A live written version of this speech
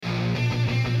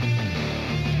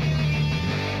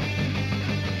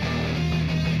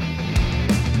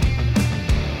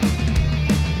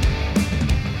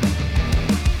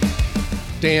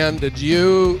Dan, did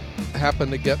you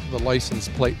happen to get the license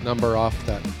plate number off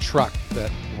that truck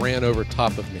that ran over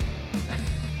top of me?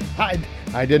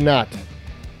 I did not,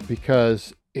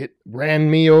 because it ran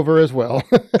me over as well.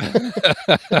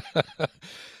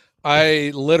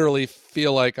 I literally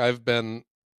feel like I've been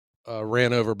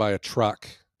ran over by a truck.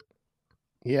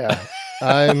 Yeah,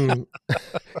 I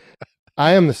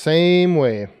am the same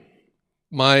way.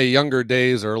 My younger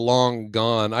days are long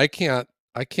gone. I can't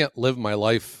live my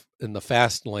life in the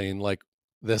fast lane like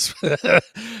this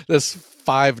this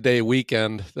 5-day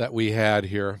weekend that we had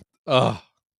here. Ugh.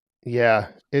 Yeah,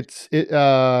 it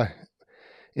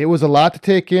was a lot to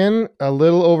take in, a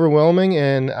little overwhelming,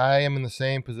 and I am in the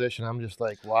same position. I'm just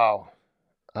like, wow,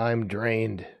 I'm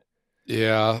drained.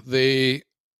 Yeah, the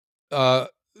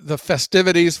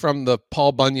festivities from the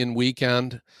Paul Bunyan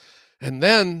weekend, and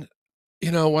then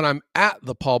when I'm at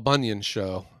the Paul Bunyan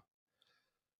show,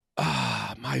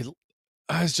 my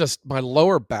I was just my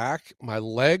lower back, my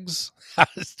legs, I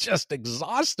was just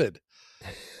exhausted.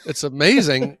 It's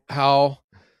amazing how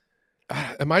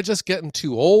am I just getting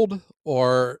too old,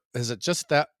 or is it just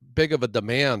that big of a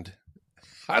demand?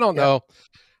 I don't Yeah, know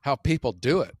how people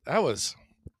do it. That was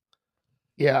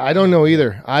yeah, I don't oh know man.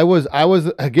 either. I was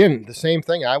again the same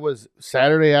thing. I was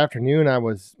Saturday afternoon.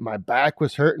 My back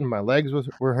was hurting, my legs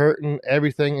were hurting,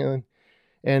 everything,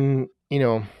 and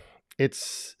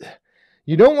it's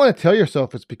you don't want to tell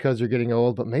yourself it's because you're getting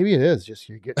old, but maybe it is just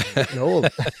you're getting old.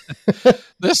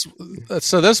 This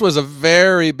this was a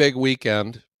very big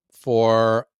weekend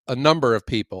for a number of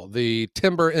people. The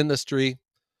timber industry,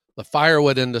 the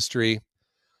firewood industry,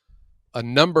 a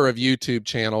number of YouTube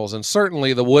channels, and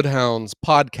certainly the Woodhounds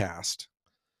podcast,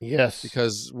 Yes.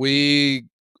 because we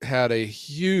had a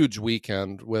huge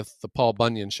weekend with the Paul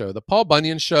Bunyan show. The Paul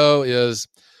Bunyan show is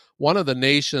one of the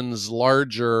nation's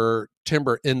larger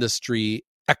timber industry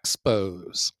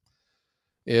expos.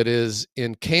 It is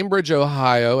in Cambridge,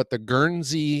 Ohio, at the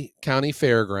Guernsey County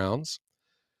Fairgrounds.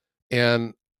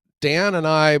 And Dan and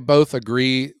I both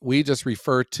agree, we just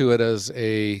refer to it as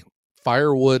a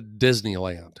firewood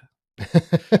Disneyland.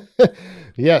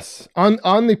 Yes.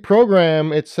 On the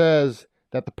program, it says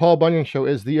that the Paul Bunyan Show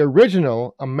is the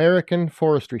original American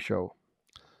forestry show.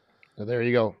 So there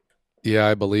you go. Yeah,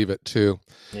 I believe it too.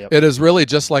 Yep. It is really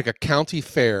just like a county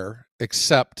fair,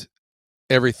 except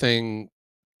everything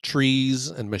trees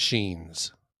and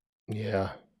machines. Yeah.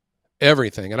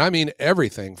 Everything. And I mean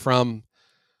everything from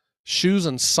shoes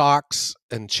and socks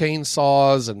and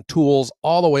chainsaws and tools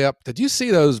all the way up. Did you see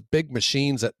those big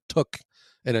machines that took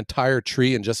an entire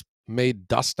tree and just made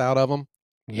dust out of them?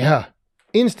 Yeah.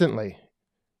 Instantly.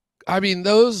 I mean,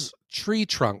 those tree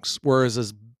trunks were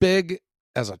as big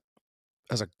as a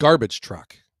garbage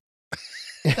truck.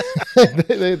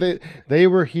 they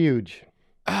were huge.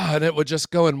 And it would just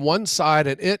go in one side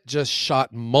and it just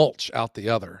shot mulch out the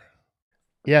other.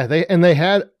 Yeah, they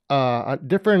had a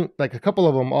different, like a couple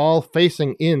of them all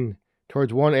facing in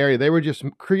towards one area. They were just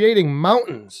creating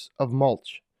mountains of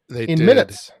mulch They in did.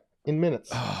 minutes. In minutes.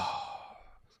 Oh,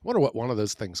 wonder what one of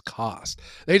those things cost.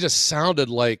 They just sounded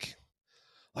like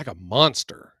a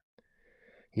monster.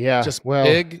 Yeah, Just well,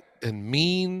 big and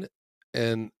mean,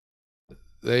 and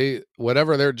they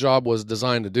whatever their job was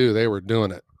designed to do, they were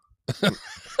doing it.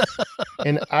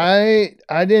 and I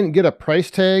didn't get a price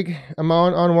tag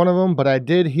amount on one of them, but I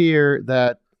did hear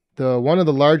that the one of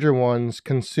the larger ones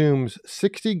consumes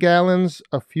 60 gallons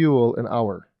of fuel an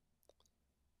hour.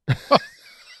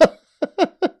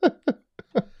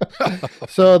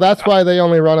 So that's why they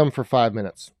only run them for 5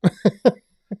 minutes.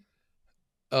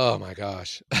 Oh my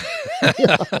gosh.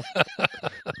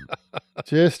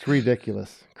 Just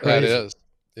ridiculous. That Crazy. is.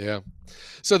 Yeah.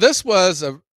 So this was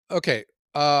okay.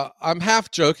 I'm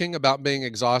half joking about being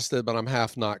exhausted, but I'm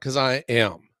half not, because I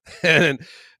am. And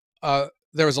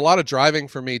there was a lot of driving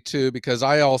for me too, because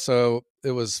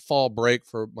it was fall break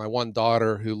for my one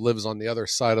daughter who lives on the other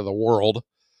side of the world.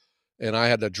 And I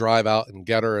had to drive out and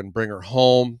get her and bring her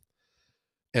home.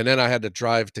 And then I had to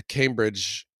drive to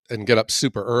Cambridge and get up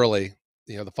super early,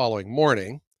 the following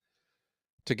morning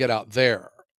to get out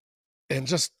there. And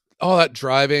just all that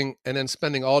driving, and then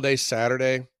spending all day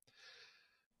Saturday.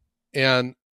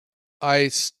 And I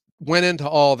went into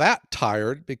all that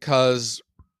tired because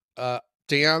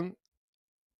Dan,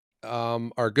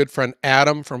 our good friend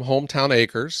Adam from Hometown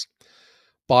Acres,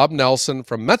 Bob Nelson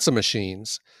from Metza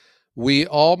Machines, we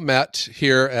all met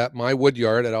here at my wood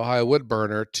yard at Ohio Wood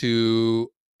Burner to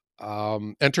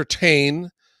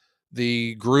entertain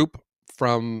the group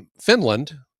from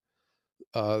Finland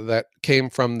that came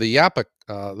from the Yappa,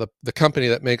 the company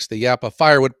that makes the Yappa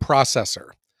firewood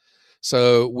processor.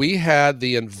 So we had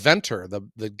the inventor,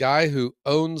 the guy who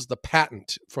owns the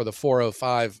patent for the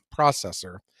 405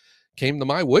 processor, came to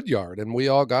my wood yard, and we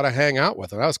all got to hang out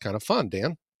with him. That was kind of fun,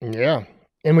 Dan. Yeah.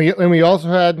 And we also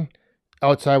had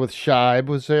outside with Shibe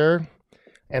was there,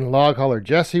 and Log Hauler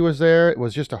Jesse was there. It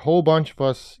was just a whole bunch of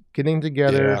us getting Yeah.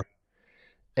 together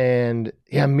and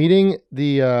yeah, meeting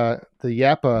the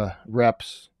Yappa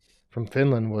reps from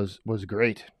Finland was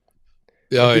great.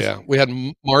 It Oh just yeah. We had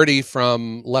Marty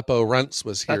from Lepo Rents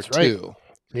was here That's right. too.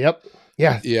 Yep.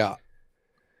 Yeah. Yeah.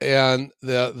 And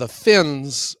the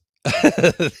Finns,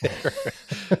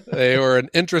 they were an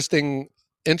interesting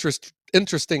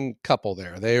couple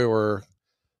there. They were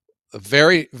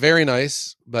very, very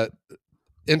nice, but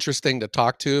interesting to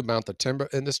talk to about the timber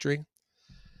industry.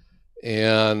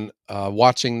 And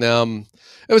watching them,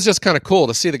 it was just kind of cool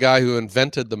to see the guy who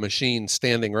invented the machine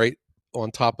standing right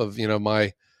on top of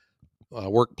my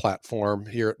work platform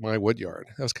here at my wood yard.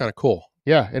 That was kind of cool.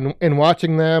 Yeah, and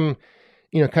watching them,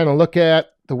 kind of look at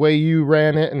the way you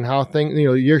ran it and how things,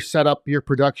 your setup, your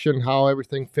production, how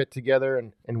everything fit together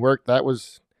and worked. That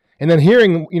was, and then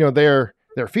hearing, their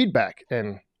feedback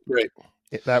and Great.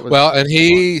 that was Well, and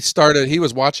fun. he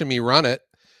was watching me run it,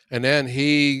 and then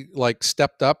he like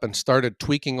stepped up and started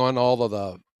tweaking on all of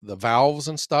the valves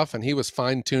and stuff, and he was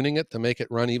fine tuning it to make it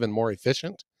run even more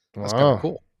efficient. That's kind of Wow.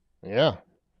 cool. Yeah.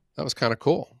 That was kind of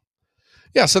cool.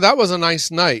 Yeah, so that was a nice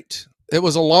night. It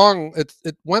was a long it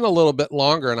went a little bit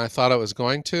longer than I thought it was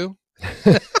going to.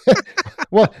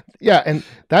 Well, yeah, and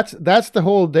that's the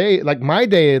whole day. Like my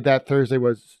day that Thursday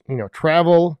was,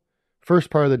 travel first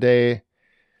part of the day,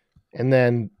 and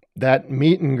then that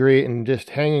meet and greet and just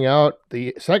hanging out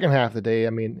the second half of the day. I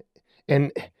mean,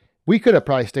 and we could have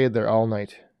probably stayed there all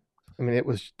night. I mean, it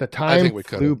was the I time think we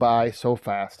could have. flew by so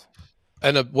fast.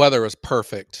 And the weather was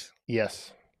perfect.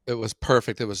 Yes, It was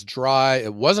perfect. It was dry.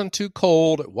 It wasn't too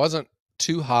cold. It wasn't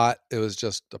too hot. It was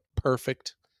just a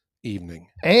perfect evening.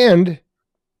 and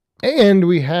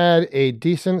we had a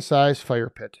decent sized fire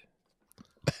pit.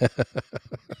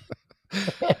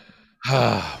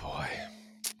 Ah, boy.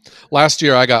 Last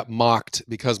year I got mocked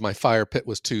because my fire pit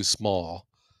was too small.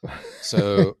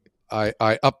 So I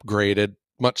upgraded,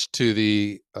 much to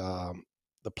the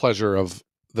pleasure of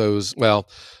those. Well,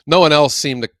 no one else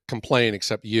seemed to complain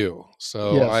except you.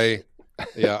 So Yes.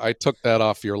 I took that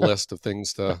off your list of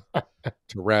things to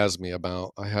razz me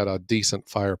about. I had a decent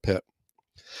fire pit.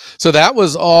 So that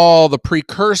was all the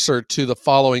precursor to the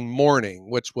following morning,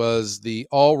 which was the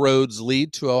All Roads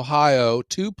Lead to Ohio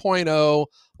 2.0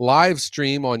 live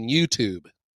stream on YouTube.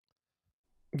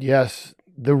 Yes,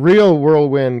 the real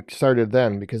whirlwind started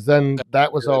then because then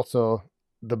that was also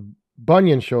the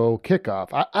Bunyan show kickoff.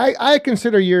 I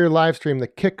consider your live stream the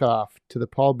kickoff to the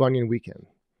Paul Bunyan weekend.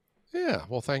 Yeah,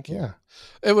 well, thank you. Yeah.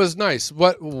 It was nice.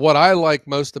 What I like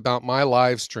most about my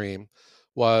live stream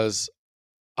was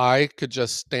I could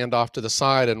just stand off to the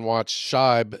side and watch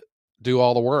Shibe do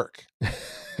all the work.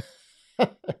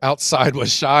 Outside with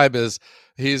Shibe is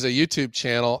he's a YouTube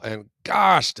channel, and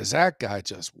gosh, does that guy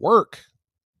just work?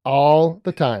 All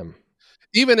the time.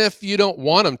 Even if you don't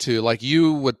want him to, like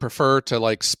you would prefer to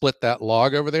like split that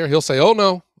log over there, he'll say, "Oh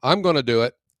no, I'm going to do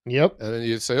it," Yep. and then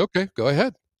you say, "Okay, go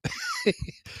ahead."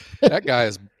 That guy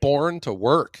is born to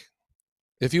work.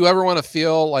 If you ever want to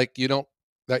feel like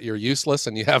that you're useless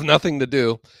and you have nothing to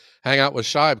do, hang out with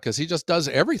Shibe because he just does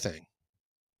everything.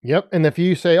 Yep. And if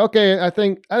you say, "Okay, I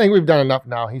think we've done enough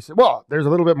now," he said, "Well, there's a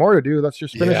little bit more to do. Let's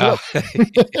just finish it Yeah.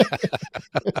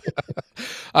 up."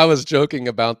 I was joking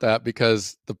about that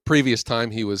because the previous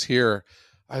time he was here,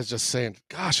 I was just saying,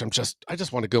 "Gosh, I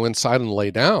just want to go inside and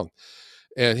lay down."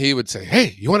 And he would say,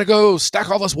 "Hey, you want to go stack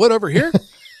all this wood over here?"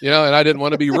 And I didn't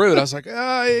want to be rude. I was like,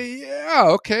 "Yeah,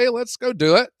 okay, let's go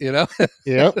do it." Yep.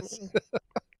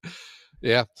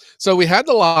 Yeah. So we had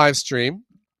the live stream,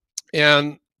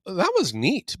 and that was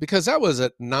neat because that was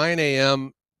at 9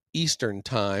 a.m. Eastern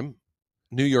time,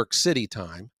 New York City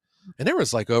time, and there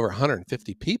was like over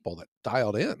 150 people that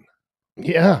dialed in.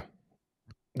 Yeah.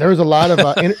 There was a lot of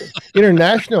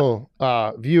international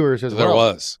viewers as There well.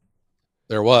 was.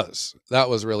 There was. That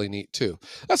was really neat too.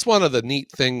 That's one of the neat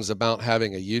things about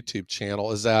having a YouTube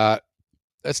channel is that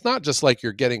it's not just like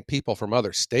you're getting people from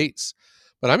other states,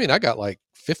 but I mean, I got like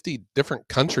 50 different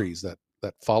countries that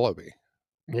follow me.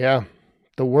 Yeah.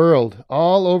 The world,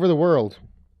 all over the world.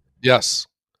 Yes.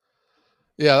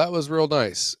 Yeah, that was real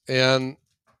nice. And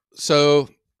so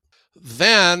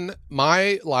then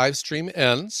my live stream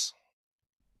ends.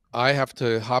 I have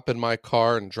to hop in my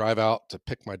car and drive out to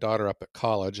pick my daughter up at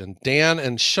college. And Dan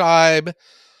and Shibe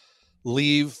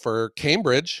leave for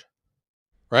Cambridge,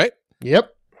 right?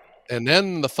 Yep. And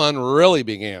then the fun really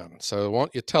began. So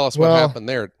won't you tell us what Well, happened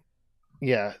there?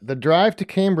 Yeah, the drive to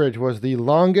Cambridge was the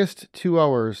longest 2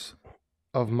 hours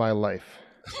of my life.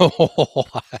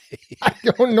 Why? I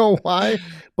don't know why,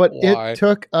 but it Why?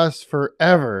 took us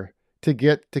forever to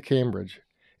get to Cambridge.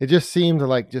 It just seemed to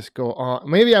like just go on.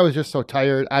 Maybe I was just so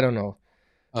tired. I don't know.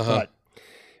 Uh-huh. But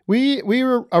we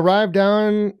were arrived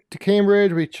down to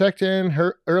Cambridge. We checked in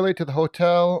early to the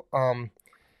hotel.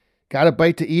 Got a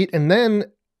bite to eat, and then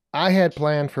I had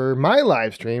planned for my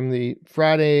live stream, the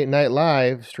Friday night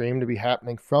live stream, to be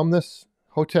happening from this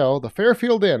hotel, the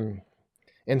Fairfield Inn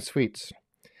and Suites.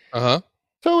 Uh-huh.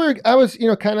 So I was,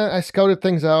 kind of, I scouted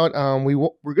things out.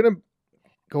 We're gonna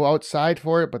go outside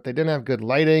for it, but they didn't have good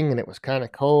lighting, and it was kind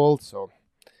of cold, so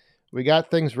we got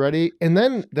things ready. And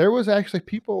then there was actually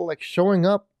people like showing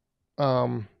up,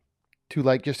 um, to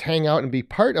like just hang out and be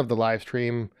part of the live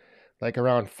stream, like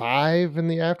around 5 in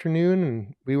the afternoon,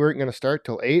 and we weren't gonna start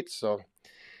till 8, so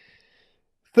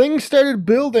things started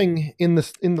building in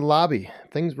the lobby.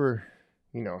 Things were,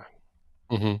 you know,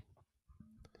 Mm-hmm.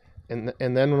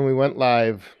 and then when we went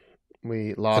live, we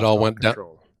It lost all all went down.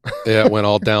 control. Yeah, it went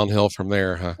all downhill from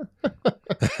there, huh?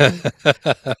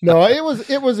 No,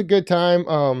 it was a good time.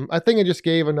 I think it just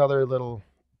gave another little,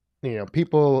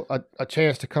 people a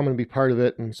chance to come and be part of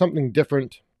it and something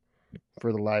different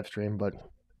for the live stream. But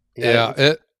yeah,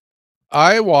 Yeah,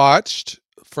 I watched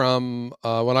from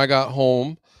when I got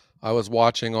home. I was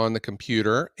watching on the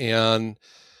computer, and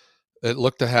it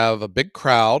looked to have a big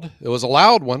crowd. It was a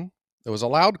loud one. It was a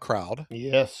loud crowd,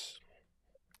 yes,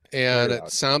 and very it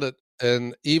loud. sounded.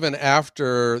 And even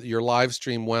after your live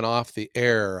stream went off the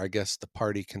air, I guess the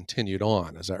party continued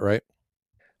on. Is that right?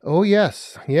 Oh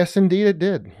yes, yes indeed it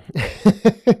did.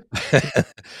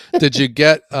 Did you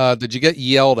get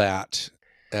yelled at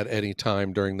any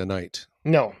time during the night?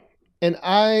 No, and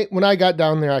when I got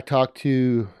down there, I talked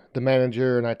to the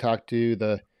manager and I talked to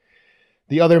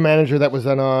the other manager that was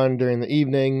then on during the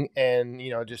evening, and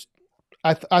just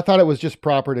I thought it was just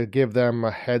proper to give them a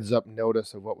heads up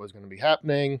notice of what was going to be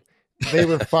happening. They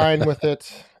were fine with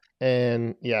it,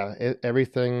 and yeah,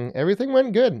 everything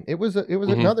went good. It was Hmm.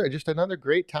 another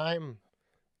great time,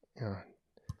 uh,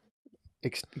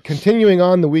 continuing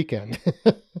on the weekend.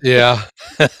 Yeah.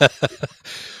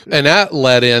 And that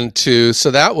led into, so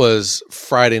that was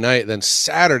Friday night. Then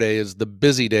Saturday is the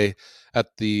busy day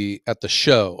at the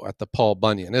show at the Paul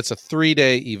Bunyan. It's a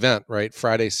 3-day event, right?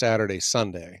 Friday, Saturday,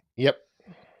 Sunday. Yep.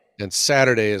 And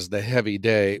Saturday is the heavy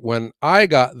day. When I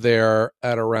got there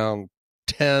at around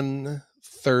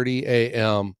 10:30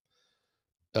 a.m.,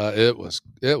 it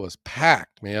was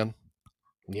packed, man.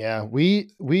 Yeah, we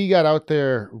got out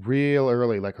there real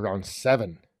early, like around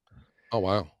 7. Oh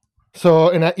wow. So,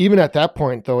 and even at that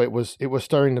point, though, it was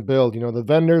starting to build. The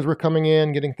vendors were coming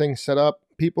in, getting things set up.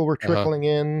 People were Uh-huh. trickling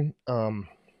in, and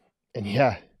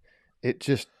yeah, it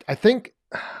just. I think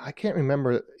I can't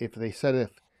remember if they said if.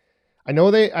 I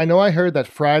know I heard that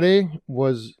Friday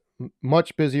was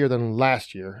much busier than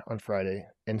last year on Friday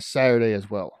and Saturday as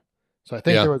well. So I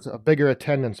think Yeah. there was a bigger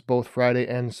attendance both Friday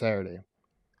and Saturday.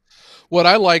 What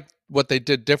I like what they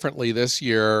did differently this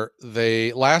year,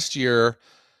 they last year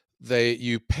they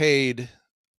you paid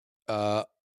uh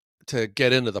to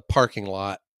get into the parking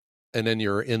lot, and then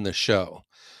you're in the show.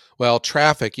 Well,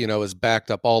 traffic, is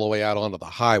backed up all the way out onto the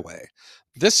highway.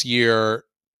 This year,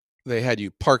 they had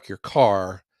you park your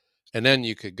car, and then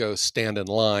you could go stand in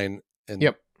line and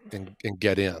Yep, and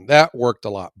get in. That worked a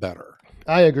lot better.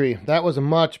 I agree. That was a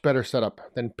much better setup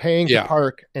than paying to Yeah,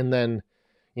 park and then,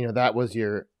 that was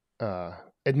your uh,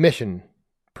 admission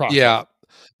process. yeah.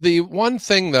 The one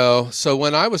thing though, so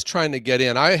when I was trying to get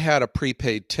in, I had a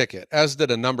prepaid ticket, as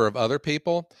did a number of other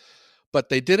people, but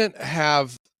they didn't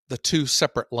have the two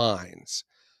separate lines.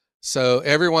 So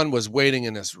everyone was waiting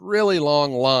in this really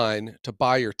long line to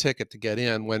buy your ticket to get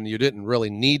in when you didn't really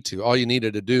need to. All you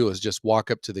needed to do was just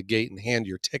walk up to the gate and hand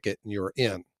your ticket and you were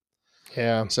in.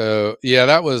 Yeah. So, yeah,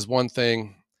 that was one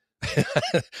thing.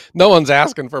 No one's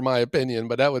asking for my opinion,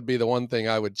 but that would be the one thing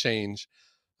I would change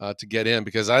to get in,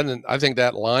 because I think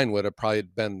that line would have probably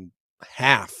been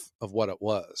half of what it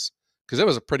was, because it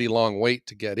was a pretty long wait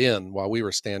to get in while we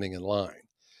were standing in line.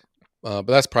 But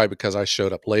that's probably because I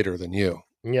showed up later than you.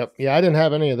 Yep. Yeah, I didn't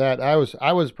have any of that. I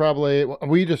was probably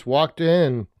we just walked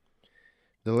in.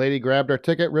 The lady grabbed our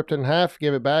ticket, ripped it in half,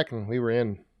 gave it back, and we were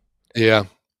in. Yeah.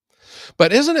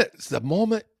 But isn't it the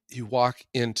moment you walk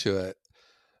into it,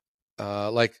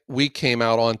 like we came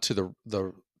out onto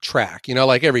the track,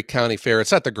 like every county fair,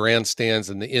 it's at the grandstands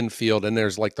and the infield, and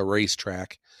there's like the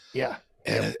racetrack, Yeah.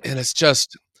 and Yep. and it's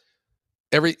just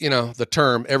the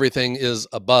term everything is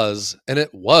a buzz, and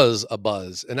it was a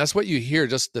buzz, and that's what you hear,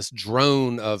 just this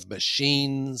drone of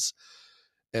machines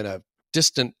and a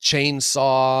distant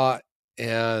chainsaw.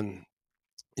 and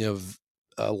you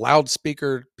know,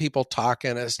 loudspeaker people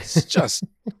talking. It's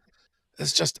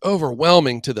just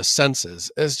overwhelming to the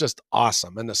senses. It's just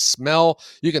awesome. And the smell,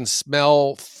 you can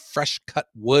smell fresh cut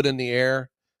wood in the air.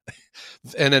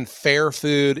 And then fair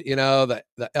food,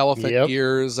 the elephant Yep.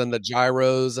 ears and the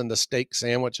gyros and the steak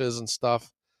sandwiches and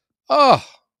stuff. Oh,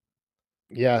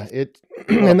 Yeah, what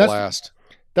a and blast.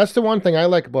 that's the one thing I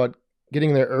like about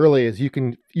getting there early is you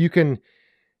can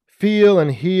feel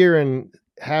and hear and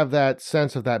have that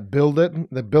sense of the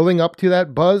building up to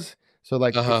that buzz. So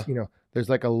like Uh-huh. there's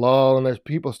like a lull and there's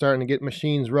people starting to get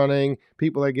machines running.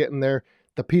 People are getting the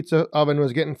pizza oven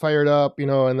was getting fired up,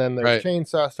 and then there's Right.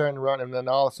 chainsaws starting to run, and then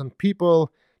all of a sudden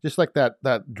people just like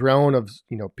that drone of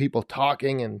people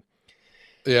talking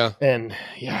Yeah. and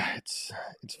yeah, it's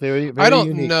very I very don't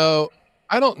unique. know.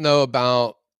 I don't know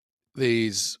about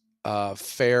these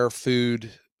fair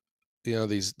food,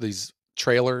 these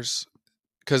trailers,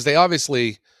 because they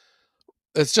obviously,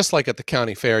 it's just like at the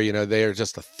county fair, they are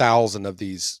just 1,000 of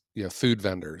these, food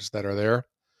vendors that are there.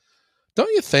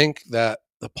 Don't you think that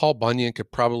the Paul Bunyan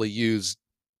could probably use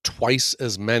twice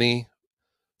as many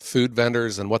food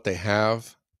vendors than what they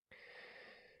have?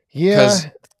 Because,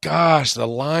 Yeah, gosh, the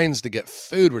lines to get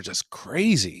food were just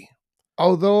crazy.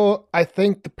 although I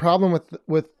think the problem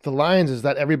with the Lions is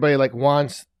that everybody like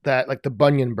wants that like the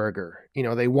Bunyan burger.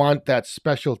 They want that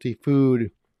specialty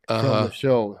food Uh from huh. the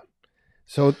show.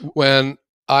 So When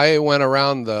I went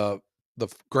around the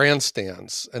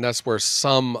grandstands, and that's where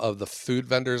some of the food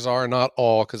vendors are, not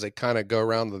all, because they kind of go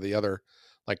around to the other,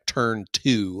 like turn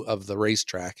two of the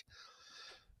racetrack.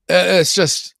 It's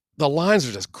just the lines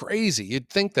are just crazy. You'd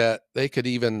think that they could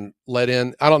even let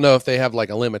in. I don't know if they have like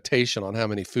a limitation on how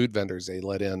many food vendors they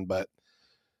let in, but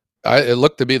it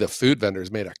looked to be the food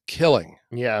vendors made a killing.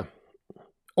 yeah,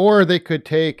 or they could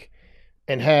take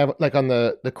and have like on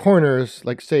the corners,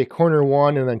 like say corner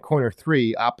one and then corner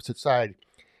three, opposite side,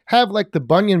 have like the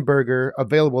Bunyan burger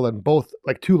available in both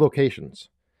like two locations.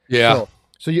 Yeah,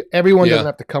 So everyone doesn't yeah,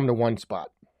 have to come to one spot.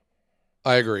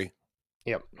 I agree.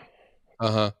 Yep.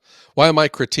 Uh-huh. Why am I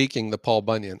critiquing the Paul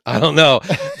Bunyan? I don't know.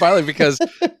 Probably because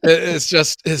it's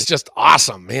just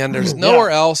awesome, man. There's Yeah.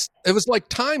 nowhere else. It was like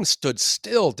time stood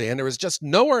still, Dan. There was just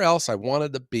nowhere else I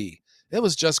wanted to be. It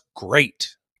was just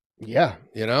great, Yeah.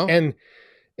 you know?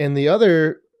 And the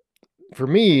other for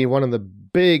me, one of the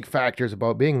big factors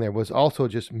about being there was also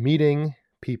just meeting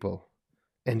people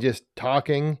and just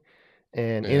talking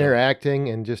and Yeah. interacting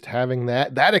and just having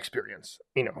that experience,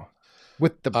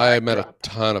 with the I met a backdrop.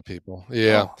 ton of people.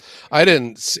 Yeah. Oh. I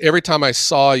didn't every time I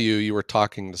saw you, you were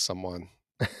talking to someone,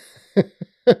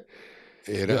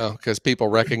 Yeah. because people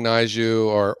recognize you,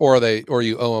 or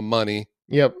you owe them money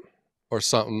Yep. or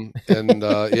something. And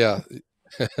yeah.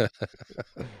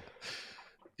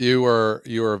 You were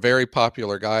a very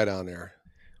popular guy down there.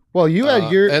 Well, And you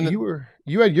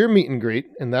had your meet and greet,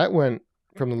 and that went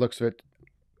from the looks of it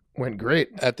went great.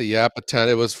 at the Yappa tent,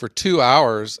 it was for 2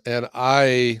 hours, and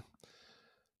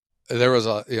there was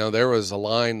a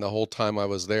line the whole time I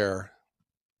was there.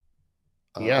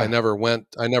 I Yeah. never went.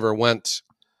 I never went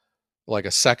like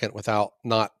a second without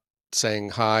not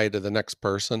saying hi to the next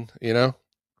person.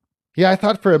 Yeah, I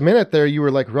thought for a minute there you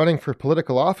were like running for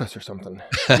political office or something.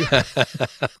 You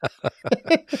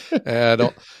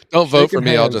Don't vote for shaking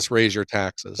me. I'll hands. just raise your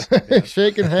taxes. Yeah.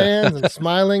 Shaking hands and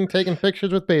smiling, taking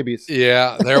pictures with babies.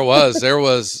 Yeah, there was.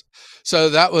 So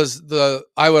that was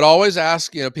I would always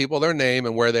ask, people their name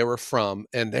and where they were from.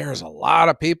 And there's a lot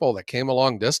of people that came a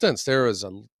long distance. There was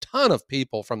a ton of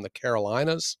people from the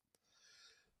Carolinas,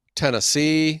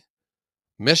 Tennessee,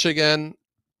 Michigan,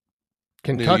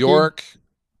 New Kentucky. York,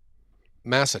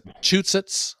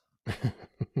 Massachusetts.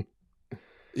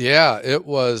 Yeah, it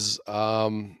was,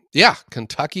 yeah,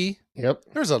 Kentucky. Yep.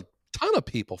 There's a ton of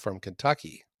people from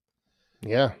Kentucky.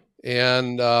 Yeah.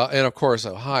 And of course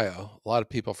Ohio, a lot of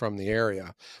people from the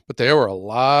area, but there were a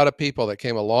lot of people that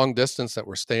came a long distance that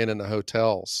were staying in the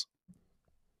hotels.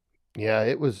 Yeah.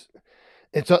 It was.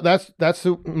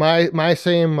 My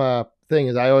same thing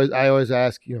is I always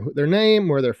ask their name,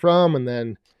 where they're from, and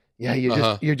then yeah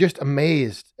Uh-huh. you're just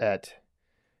amazed at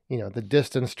the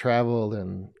distance traveled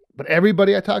but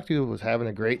everybody I talked to was having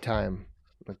a great time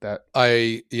with that.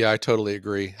 I totally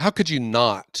agree. How could you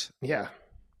not? Yeah.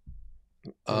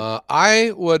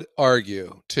 I would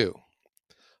argue too.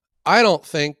 I don't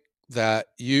think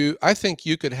I think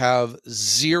you could have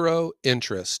zero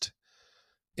interest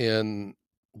in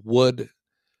wood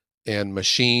and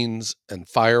machines and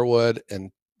firewood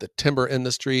and the timber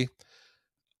industry.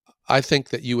 I think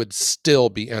that you would still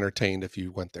be entertained if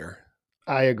you went there.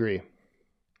 I agree.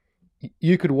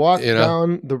 You could walk You know?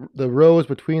 down the rows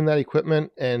between that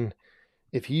equipment and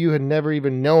if you had never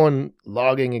even known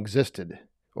logging existed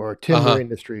or timber Uh-huh.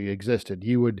 industry existed,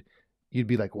 you'd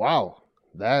be like, wow,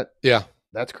 Yeah.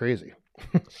 that's crazy.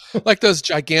 Like those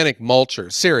gigantic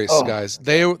mulchers. Serious, Oh guys.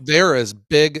 yeah. They're as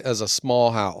big as a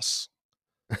small house.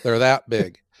 They're that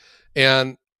big.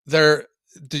 And they're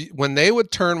when they would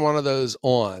turn one of those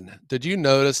on, did you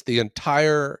notice the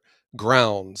entire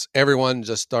grounds, everyone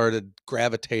just started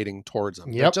gravitating towards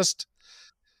them. They're Yep. just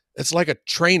it's like a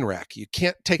train wreck. You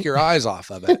can't take your eyes off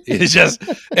of it. It's just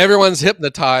everyone's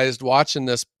hypnotized watching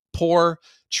this poor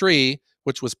tree,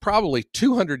 which was probably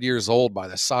 200 years old by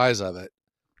the size of it,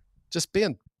 just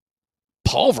being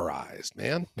pulverized,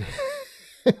 man.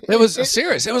 It was It-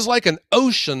 serious. It was like an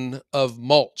ocean of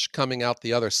mulch coming out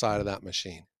the other side of that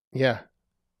machine. yeah,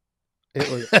 it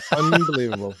was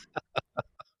unbelievable.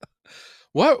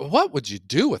 What would you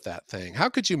do with that thing? How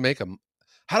could you make a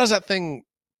how does that thing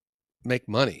make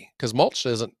money? Because mulch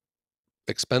isn't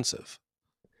expensive.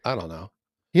 I don't know.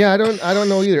 Yeah, I don't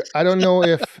know either. I don't know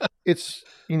if it's,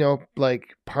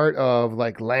 like part of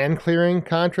like land clearing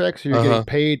contracts, so you're getting Uh-huh.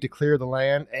 paid to clear the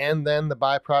land and then the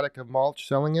byproduct of mulch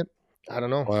selling it. I don't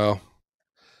know. Well,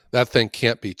 that thing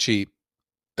can't be cheap.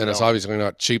 And it's No. obviously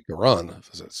not cheap to run.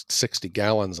 It's 60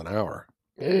 gallons an hour.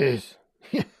 It is.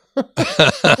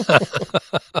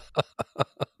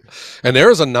 And there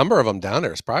was a number of them down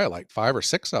there. It's probably like 5 or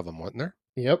 6 of them, wasn't there?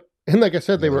 Yep. And like I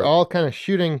said, they were Yeah. all kind of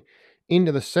shooting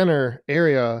into the center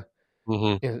area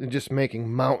Mhm. and just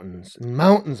making mountains and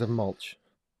mountains of mulch.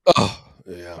 Oh,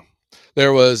 yeah.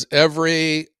 There was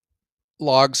every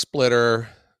log splitter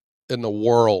in the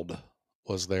world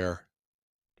was there.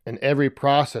 And every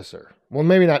processor. Well,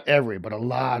 maybe not every, but a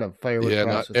lot of firewood Yeah,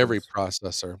 not every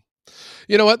processors. processor.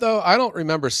 You know what though? I don't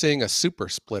remember seeing a super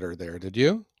splitter there. Did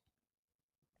you?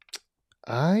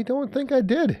 I don't think I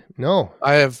did. No.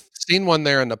 I have seen one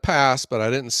there in the past, but I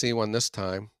didn't see one this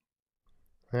time.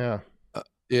 Yeah.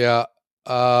 Yeah.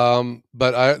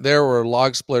 But there were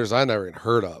log splitters I never even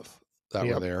heard of that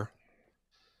were Yep. there.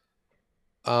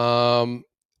 Um,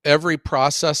 every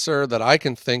processor that I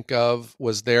can think of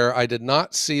was there. I did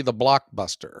not see the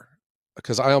Blockbuster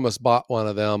because I almost bought one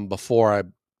of them before I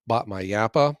bought my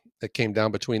Yappa. It came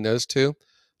down between those two.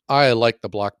 I like the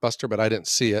Blockbuster, but I didn't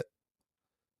see it.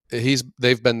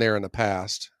 They've been there in the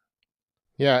past.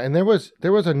 Yeah, and there was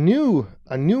a new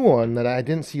one that I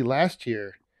didn't see last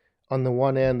year on the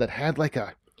one end that had like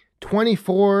a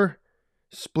 24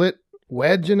 split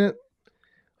wedge in it.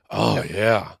 Oh It,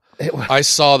 yeah. it was I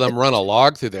saw them run a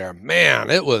log through there. Man,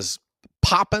 it was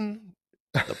popping.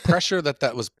 The pressure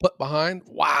that was put behind.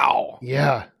 Wow.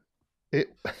 yeah.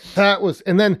 It that was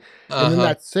and then Uh-huh.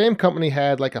 that same company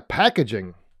had like a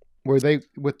packaging where they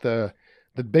with the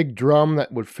big drum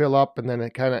that would fill up and then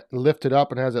it kind of lifted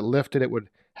up, and as it lifted it would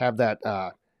have that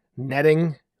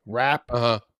netting wrap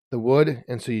Uh-huh. the wood,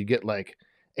 and so you get like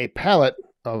a pallet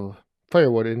of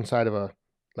firewood inside of a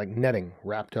like netting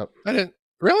wrapped up. I didn't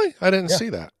really? I didn't Yeah. see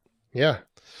that. Yeah.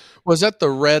 Was that the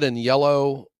red and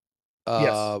yellow? Yes.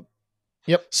 Uh,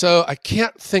 Yep. so I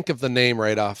can't think of the name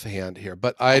right offhand here,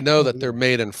 but I I know can't that they're either.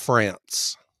 made in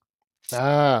France.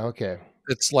 Ah, okay.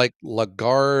 It's like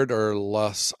Lagarde or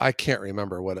Lus. I can't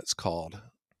remember what it's called.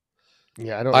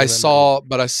 Yeah, I don't remember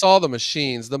But I saw the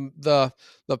machines. The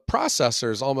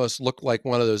processors almost look like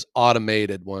one of those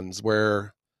automated ones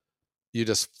where you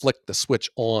just flick the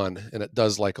switch on and it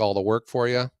does like all the work for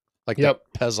you, like that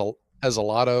Yep.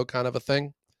 Pezzolato kind of a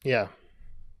thing. Yeah.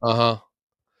 Uh huh.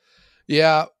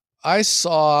 Yeah, I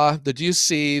saw. Did you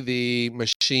see the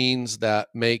machines that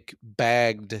make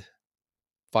bagged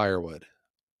firewood?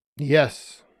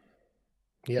 Yes.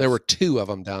 There Yes. were 2 of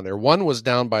them down there. One was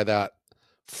down by that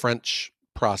French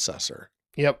processor,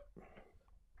 Yep.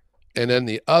 and then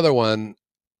the other one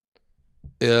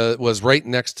was right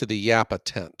next to the Yappa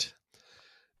tent,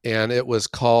 and it was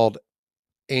called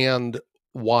 "And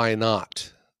Why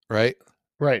Not," right?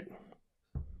 Right.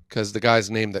 Because the guy's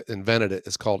name that invented it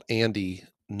is called Andy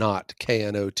Knott,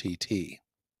 Knott.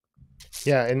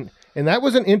 Yeah, and that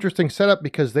was an interesting setup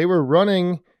because they were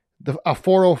running a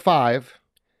 405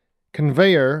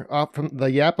 conveyor off from the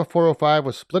Yappa 405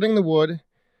 was splitting the wood,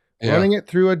 Yeah, running it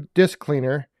through a disc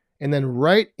cleaner, and then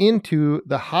right into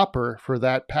the hopper for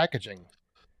that packaging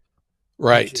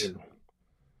right. machine.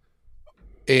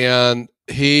 And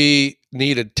he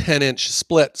needed 10-inch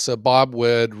splits, so Bob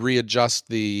would readjust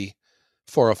the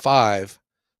 405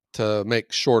 to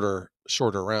make shorter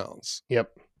rounds.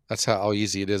 Yep. That's how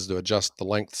easy it is to adjust the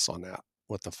lengths on that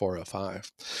with the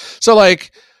 405. So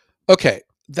like, okay,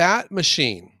 that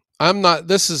machine, I'm not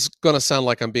this is going to sound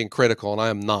like I'm being critical and I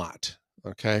am not,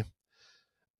 okay?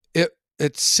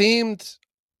 It seemed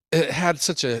it had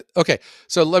such a okay.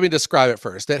 So let me describe it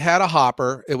first. It had a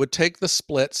hopper. It would take the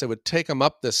splits. It would take them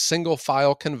up this single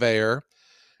file conveyor,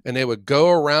 and they would go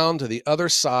around to the other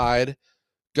side,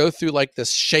 go through like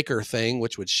this shaker thing,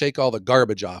 which would shake all the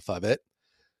garbage off of it,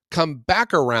 come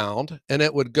back around, and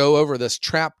it would go over this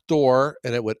trap door,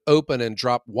 and it would open and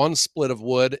drop one split of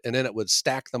wood, and then it would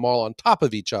stack them all on top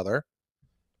of each other.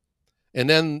 And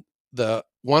then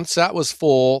once that was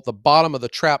full, the bottom of the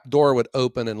trap door would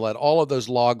open and let all of those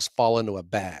logs fall into a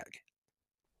bag.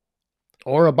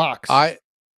 Or a box.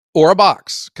 Or a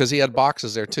box, because he had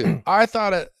boxes there too. I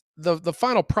thought the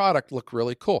final product looked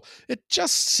really cool. It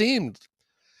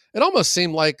almost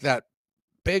seemed like that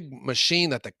big machine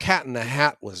that the Cat in the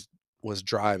Hat was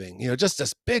driving. Just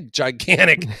this big,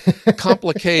 gigantic,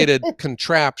 complicated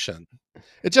contraption.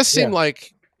 It just seemed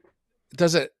like,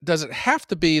 does it have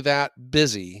to be that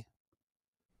busy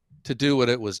to do what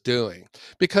it was doing?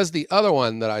 Because the other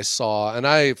one that I saw, and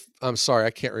I'm sorry,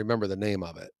 I can't remember the name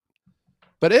of it,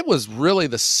 but it was really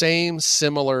the same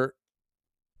similar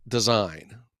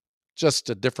design, just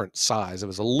a different size. It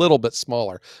was a little bit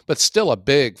smaller, but still a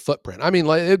big footprint. I mean,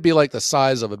 it'd be like the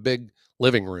size of a big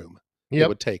living room. It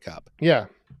would take up. Yeah.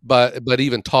 But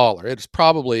even taller. It's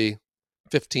probably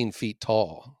 15 feet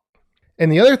tall.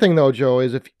 And the other thing though, Joe,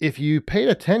 is if you paid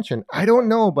attention, I don't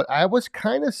know, but I was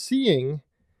kind of seeing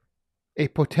a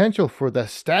potential for the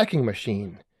stacking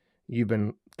machine you've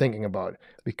been thinking about,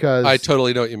 because I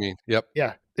totally know what you mean. Yep.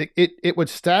 Yeah. It would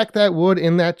stack that wood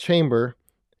in that chamber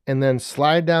and then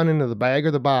slide down into the bag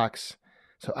or the box.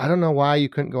 So I don't know why you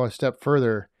couldn't go a step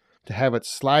further to have it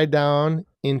slide down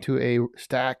into a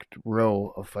stacked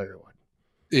row of firewood.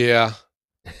 Yeah.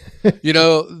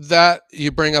 That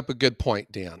you bring up a good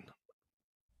point, Dan.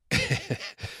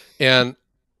 And,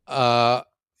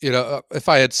 if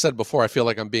I had said before, I feel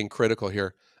like I'm being critical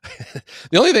here.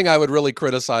 The only thing I would really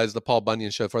criticize the Paul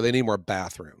Bunyan show for, they need more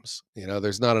bathrooms.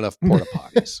 There's not enough porta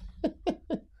potties.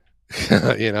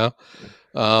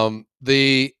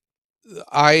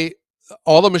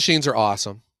 All the machines are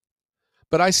awesome,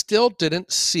 but I still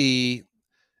didn't see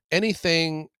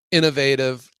anything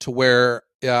innovative to where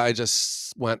I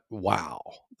just went, wow,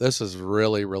 this is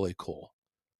really, really cool.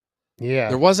 Yeah.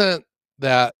 There wasn't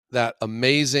that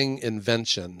amazing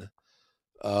invention.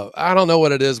 I don't know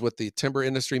what it is with the timber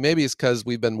industry. Maybe it's because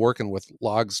we've been working with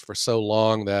logs for so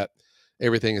long that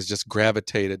everything has just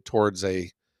gravitated towards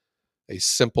a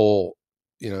simple,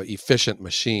 efficient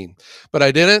machine. But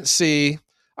I didn't see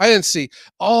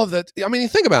all of that. I mean, you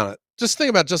think about it. Just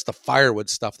think about just the firewood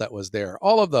stuff that was there.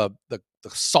 All of the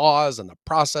saws and the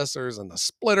processors and the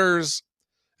splitters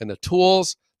and the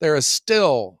tools. There is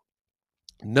still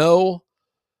no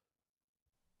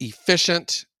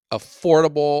efficient,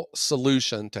 affordable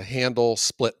solution to handle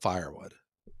split firewood.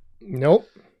 Nope.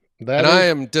 I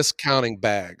am discounting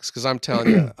bags, because I'm telling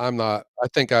you, I'm not. I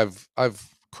think I've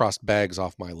crossed bags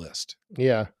off my list.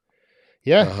 Yeah.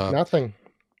 Nothing.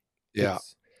 Yeah.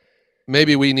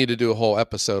 Maybe we need to do a whole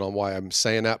episode on why I'm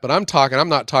saying that. But I'm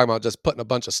not talking about just putting a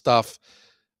bunch of stuff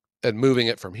and moving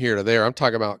it from here to there. I'm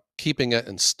talking about keeping it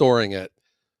and storing it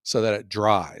so that it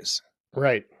dries.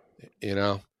 Right. And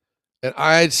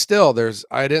I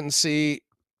didn't see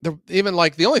even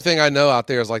like the only thing I know out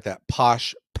there is like that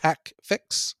Posh Pack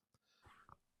Fix.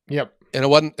 Yep. And it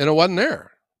wasn't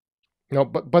there. No,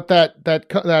 but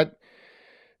that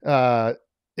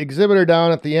exhibitor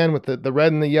down at the end with the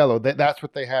red and the yellow, that's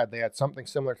what they had. They had something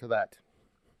similar to that.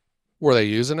 Were they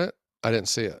using it? I didn't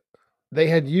see it. They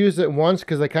had used it once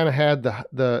because they kind of had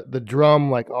the drum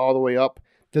like all the way up.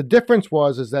 The difference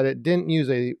is that it didn't use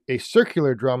a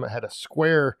circular drum. It had a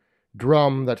square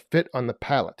drum that fit on the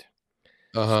pallet.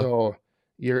 So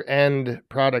your end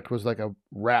product was like a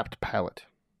wrapped pallet.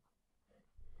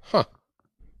 Huh.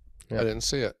 Yep. I didn't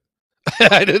see it.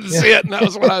 I didn't see it, and that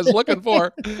was what I was looking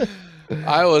for.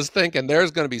 I was thinking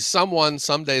there's going to be someone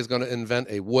someday is going to invent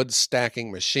a wood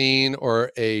stacking machine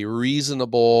or a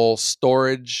reasonable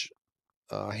storage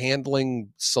handling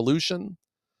solution.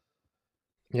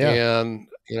 Yeah. And,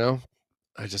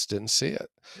 I just didn't see it.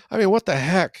 I mean, what the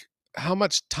heck? How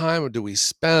much time do we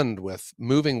spend with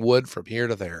moving wood from here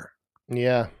to there?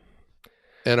 Yeah.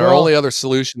 And our only other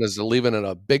solution is to leave it in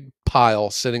a big pile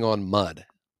sitting on mud.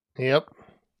 Yep.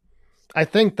 I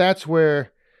think that's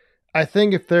where,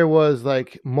 if there was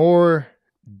like more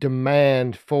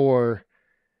demand for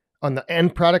on the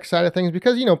end product side of things,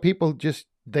 because, people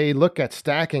they look at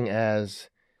stacking as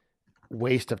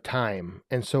waste of time.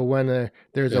 And so when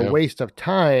there's a waste of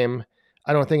time,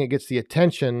 I don't think it gets the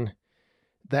attention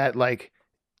that like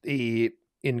the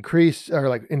increased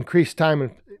time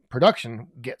in production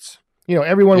gets.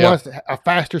 Everyone wants a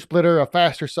faster splitter, a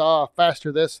faster saw, a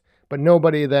faster this, but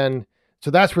nobody then. So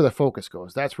that's where the focus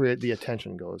goes. That's where the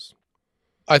attention goes.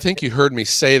 I think you heard me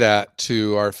say that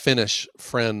to our Finnish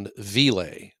friend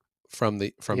Ville from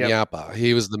Yep. Yappa.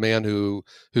 He was the man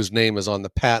whose name is on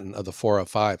the patent of the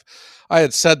 405. I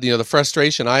had said, the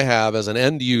frustration I have as an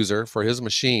end user for his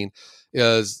machine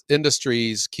is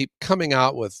industries keep coming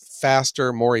out with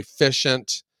faster, more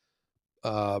efficient,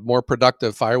 more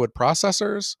productive firewood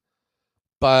processors,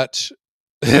 but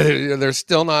they're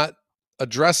still not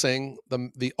addressing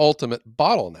the ultimate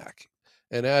bottleneck,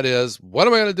 and that is, what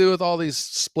am I going to do with all these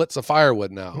splits of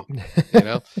firewood now? You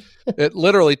know, it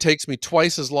literally takes me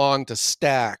twice as long to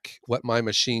stack what my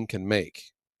machine can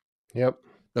make. Yep.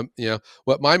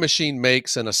 What my machine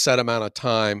makes in a set amount of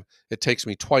time, it takes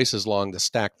me twice as long to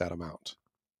stack that amount.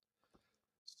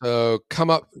 So come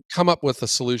up with a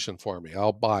solution for me.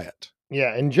 I'll buy it.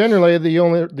 Yeah, and generally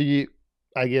the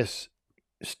I guess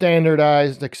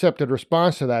standardized accepted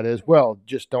response to that is, well,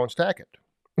 just don't stack it.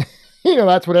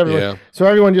 That's what everyone. Yeah. So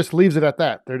everyone just leaves it at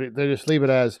that. They just leave it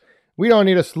as, we don't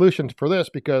need a solution for this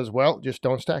because, well, just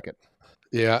don't stack it.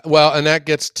 Yeah. Well, and that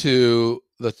gets to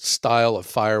the style of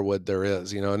firewood there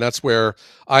is, and that's where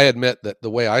I admit that the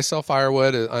way I sell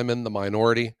firewood, I'm in the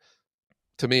minority.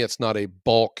 To me, it's not a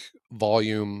bulk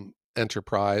volume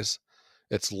enterprise.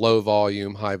 It's low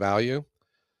volume, high value,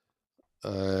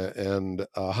 and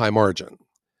high margin.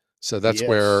 So that's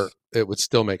where Yes. it would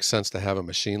still make sense to have a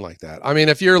machine like that. I mean,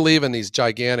 if you're leaving these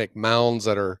gigantic mounds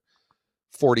that are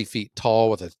 40 feet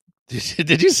tall with a,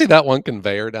 did you see that one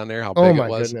conveyor down there? How Oh big it my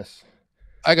was? goodness.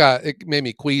 It made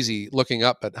me queasy looking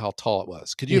up at how tall it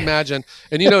was. Could you imagine?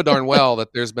 And darn well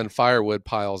that there's been firewood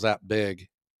piles that big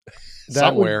That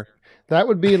somewhere.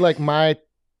 would be like my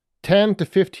 10 to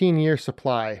 15 year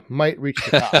supply might reach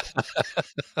the top.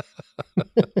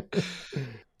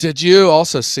 Did you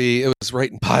also see, it was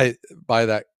right by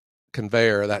that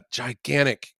conveyor, that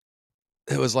gigantic,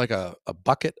 it was like a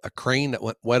bucket, a crane that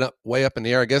went up way up in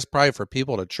the air, I guess probably for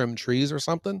people to trim trees or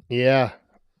something. Yeah.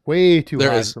 Way too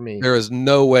high for me. There is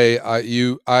no way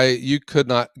you could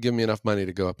not give me enough money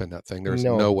to go up in that thing. There's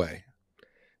no way.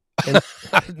 And,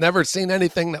 I've never seen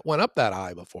anything that went up that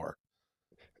high before.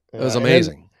 It was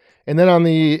amazing. And then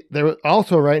there was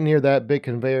also right near that big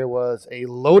conveyor was a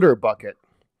loader bucket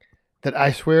that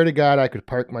I swear to God I could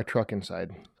park my truck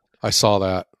inside. I saw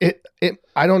that.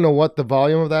 I don't know what the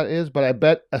volume of that is, but I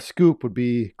bet a scoop would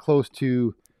be close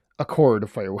to a cord of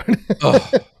firewood.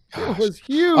 Oh, it was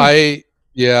huge.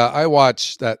 I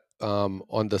watched that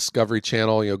on Discovery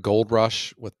Channel, Gold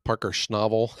Rush with Parker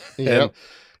Schnabel. Yep. And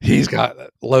he's got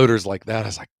loaders like that. I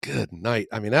was like, good night.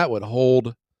 I mean, that would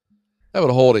hold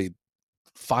a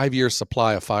 5-year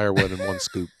supply of firewood in one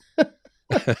scoop.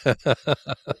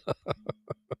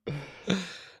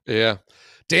 Yeah.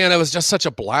 Dan, it was just such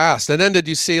a blast. And then did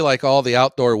you see like all the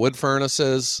outdoor wood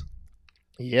furnaces?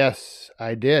 Yes,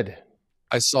 I did.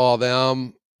 I saw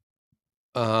them.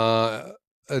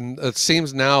 And it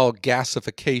seems now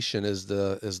gasification is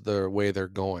the way they're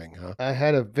going, huh? I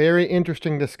had a very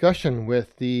interesting discussion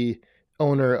with the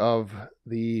owner of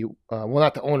the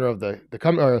not the owner of the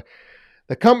company, or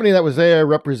the company that was there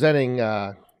representing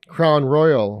Crown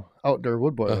Royal outdoor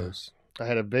wood boilers. I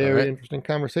had a very interesting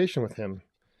conversation with him.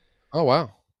 Oh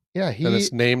wow! Yeah, and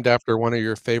it's named after one of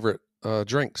your favorite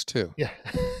drinks too. Yeah.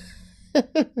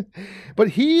 But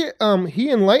he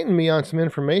enlightened me on some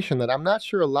information that I'm not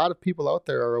sure a lot of people out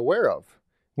there are aware of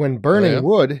when burning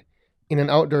wood in an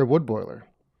outdoor wood boiler.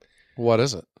 What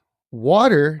is it?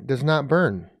 Water does not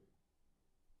burn.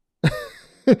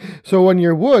 So when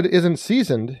your wood isn't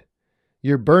seasoned,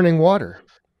 you're burning water.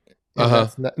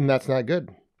 And that's not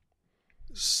good.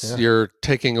 Yeah. You're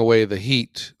taking away the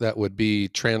heat that would be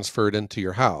transferred into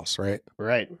your house, right?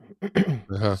 Right.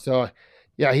 So,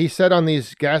 yeah, he said on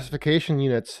these gasification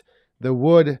units, the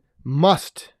wood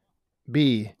must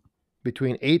be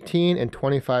between 18 and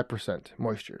 25%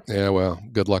 moisture. Yeah, well,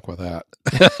 good luck with that.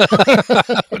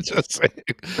 I'm just saying.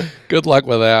 Good luck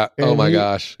with that. And oh my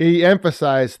gosh. He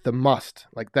emphasized the must.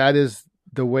 Like that is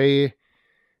the way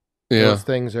those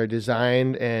things are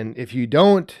designed. And if you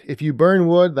burn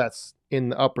wood that's in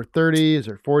the upper 30s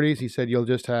or 40s, he said you'll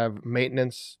just have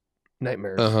maintenance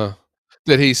nightmares.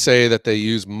 Did he say that they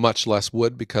use much less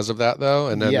wood because of that, though?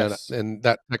 And then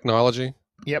that technology?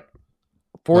 Yep.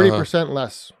 40%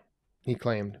 less, he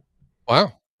claimed.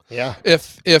 Wow. Yeah.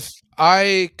 If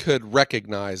I could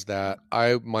recognize that,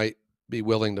 I might be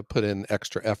willing to put in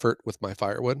extra effort with my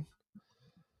firewood.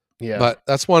 Yeah. But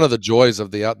that's one of the joys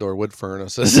of the outdoor wood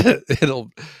furnace is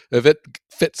if it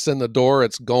fits in the door,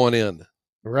 it's going in.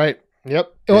 Right.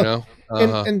 Yep.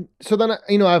 And so then,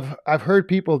 I've heard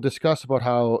people discuss about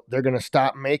how they're going to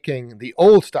stop making the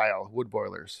old style wood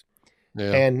boilers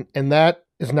Yeah. and that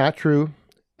is not true.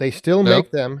 They still No.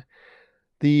 make them.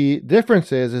 The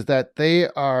difference is that they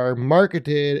are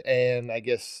marketed and I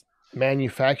guess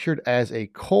manufactured as a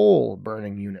coal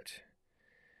burning unit.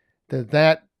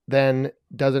 That then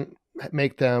doesn't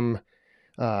make them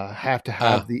have to Uh,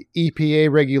 have the EPA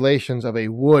regulations of a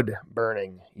wood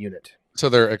burning unit. so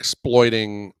they're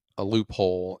exploiting a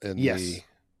loophole in the. Yes.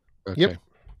 Yep. Okay.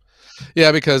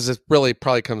 Yeah, because it really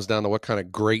probably comes down to what kind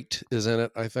of grate is in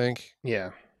it, I think.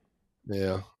 Yeah.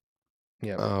 Yeah.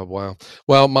 Yep. Oh, wow.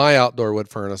 Well, my outdoor wood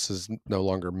furnace is no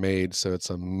longer made, so it's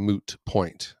a moot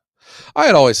point. I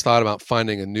had always thought about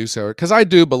finding a new source because I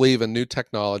do believe in new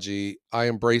technology. I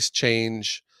embrace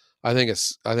change. I think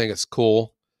it's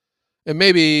cool. And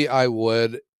maybe I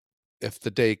would if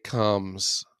the day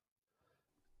comes,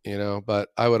 but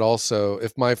I would also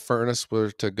if my furnace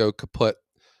were to go kaput,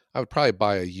 I would probably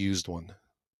buy a used one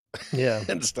Yeah.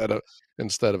 instead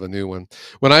of a new one.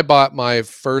 When I bought my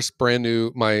first brand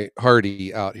new my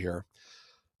Hardy out here,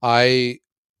 I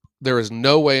there is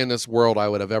no way in this world I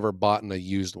would have ever bought a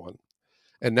used one.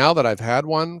 And now that I've had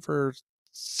one for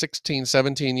 16,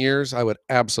 17 years, I would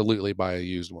absolutely buy a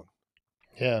used one.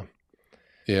 Yeah.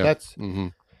 Yeah. That's Hmm.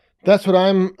 that's what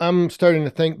I'm starting to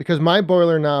think because my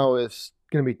boiler now is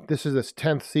going to be this is its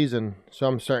 10th season, so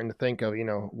I'm starting to think of,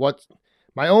 what's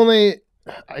my only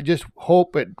I just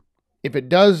hope it if it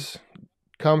does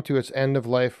come to its end of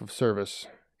life of service,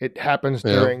 it happens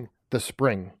Yeah. during the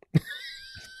spring.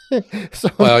 So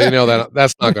Well,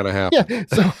 that's not going to yeah,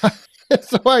 happen.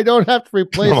 so I don't have to Come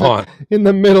replace it on. in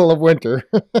the middle of winter.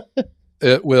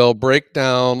 It will break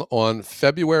down on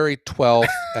February 12th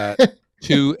at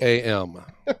 2 a.m.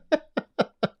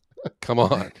 Come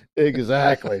on.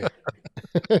 Exactly.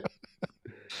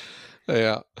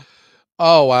 Yeah.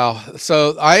 Oh wow.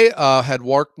 So I had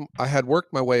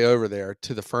worked my way over there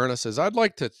to the furnaces. I'd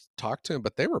like to talk to them,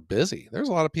 but they were busy. There's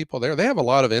a lot of people there. They have a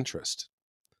lot of interest.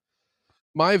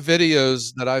 My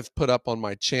videos that I've put up on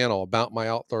my channel about my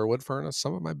outdoor wood furnace,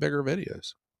 some of my bigger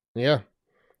videos. Yeah.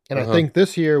 And I Uh-huh. think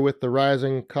this year with the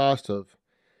rising cost of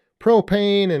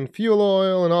propane and fuel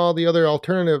oil and all the other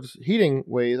alternatives heating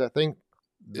ways, I think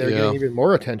they're getting Yeah. even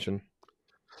more attention.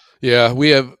 Yeah, we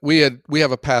have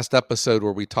a past episode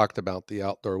where we talked about the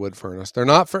outdoor wood furnace. They're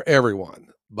not for everyone,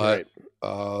 but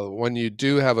Right. when you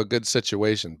do have a good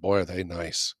situation, boy, are they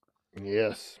nice.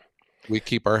 Yes. We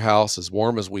keep our house as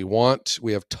warm as we want.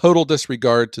 We have total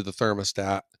disregard to the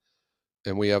thermostat,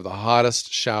 and we have the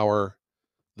hottest shower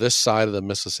this side of the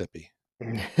Mississippi.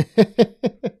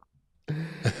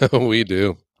 We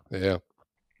do. Yeah.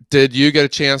 Did you get a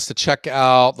chance to check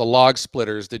out the log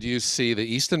splitters? Did you see the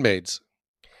Easton Maids?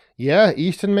 Yeah,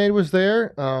 Easton Maid was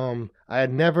there. I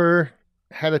had never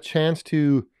had a chance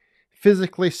to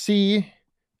physically see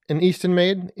an Easton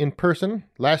Maid in person.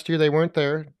 Last year they weren't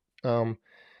there. Um,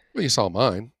 Well, you saw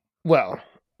mine. well,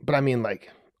 but I mean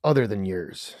like other than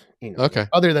yours, like Okay.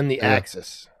 other than the Yeah.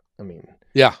 Axis. I mean,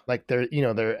 Yeah. like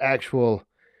their actual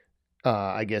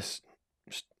I guess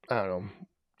I don't know,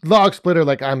 log splitter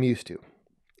like I'm used to.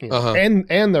 Uh-huh. And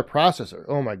their processor.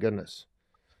 Oh my goodness.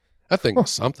 That thing was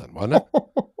something, wasn't it?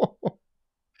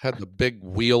 Had the big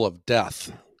wheel of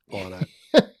death on it.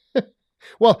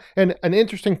 Well, and an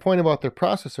interesting point about their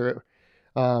processor.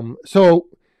 So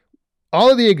all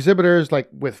of the exhibitors, like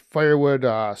with firewood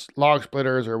log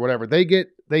splitters or whatever,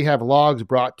 they have logs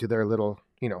brought to their little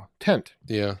tent,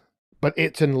 Yeah. but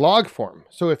it's in log form.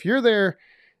 So if you're there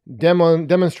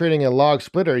demonstrating a log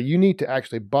splitter, you need to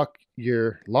actually buck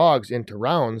your logs into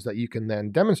rounds that you can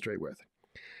then demonstrate with.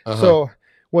 Uh-huh. So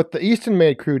what the Easton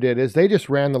Made crew did is they just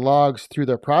ran the logs through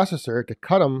their processor to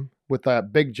cut them with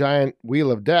that big giant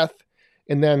wheel of death,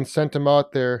 and then sent them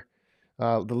out there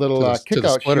the little To the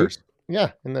kick-out chute. splitters.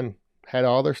 Yeah, and then had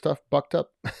all their stuff bucked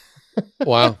up.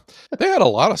 Wow. They had a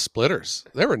lot of splitters.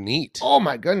 They were neat. Oh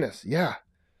my goodness, yeah,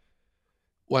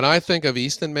 When I think of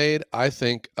Easton Made, I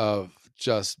think of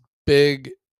just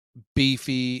big,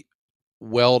 beefy,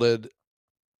 welded,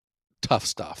 tough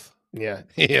stuff. yeah.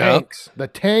 Yeah. The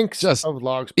tanks Just of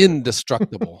log splitter.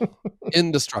 indestructible.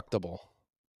 Indestructible.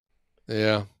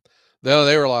 Yeah. They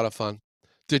were a lot of fun.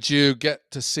 Did you get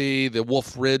to see the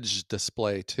Wolf Ridge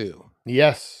display too?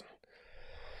 Yes,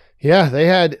 yeah.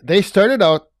 They started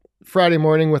out Friday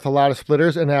morning with a lot of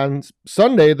splitters, and on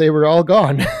Sunday they were all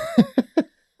gone.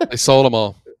 They sold them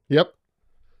all. Yep,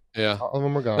 Yeah. all of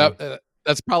them were gone.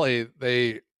 That's probably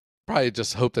they probably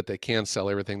just hope that they can sell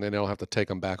everything. They don't have to take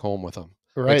them back home with them.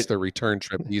 Makes Right. their return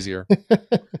trip easier.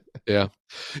 Yeah.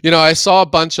 I saw a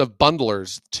bunch of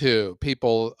bundlers too.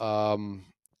 People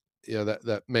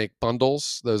that make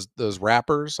bundles, those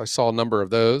wrappers. I saw a number of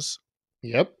those.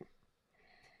 Yep.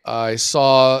 I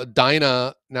saw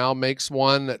Dyna now makes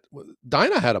one that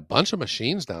Dyna had a bunch of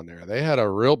machines down there. They had a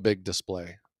real big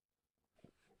display.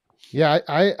 Yeah,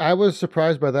 I was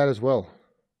surprised by that as well.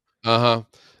 Uh-huh.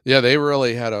 Yeah, they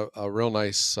really had a real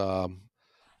nice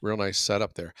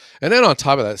setup there. And then on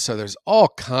top of that, so there's all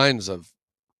kinds of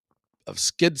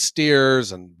skid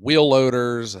steers and wheel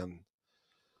loaders and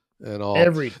all.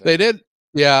 Everything. They did,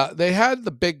 yeah, they had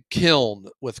the big kiln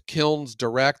with Kilns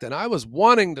Direct, and I was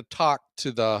wanting to talk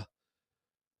to the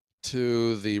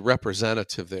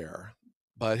representative there,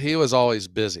 but he was always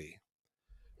busy.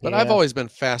 But I've Yeah. always been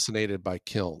fascinated by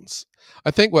kilns.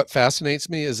 I think what fascinates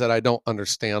me is that I don't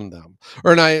understand them.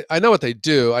 I know what they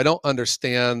do. I don't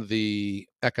understand the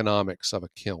economics of a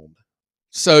kiln.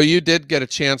 So you did get a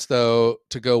chance though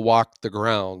to go walk the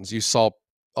grounds. You saw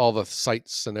all the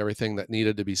sights and everything that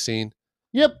needed to be seen.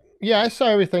 Yep. Yeah, I saw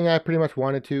everything I pretty much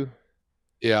wanted to.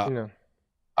 Yeah. You know.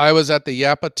 I was at the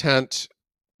Yappa tent.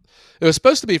 It was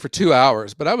supposed to be for 2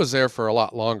 hours, but I was there for a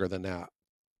lot longer than that.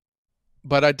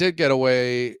 But I did get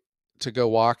away to go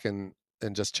walk and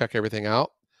just check everything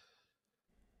out.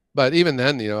 But even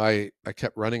then, I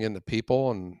kept running into people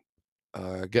and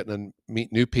getting to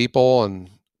meet new people, and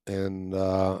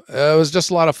it was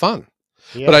just a lot of fun.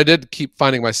 But Yep. I did keep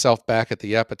finding myself back at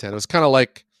the Epitent. It's kind of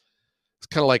like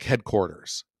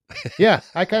headquarters. Yeah,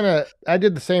 I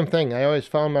did the same thing. I always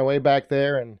found my way back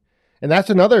there, and that's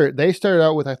another. They started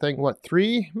out with, I think, what,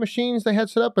 3 machines they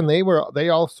had set up, and they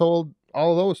all sold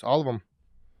all of those, all of them.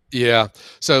 Yeah.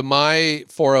 So my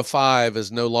 405 is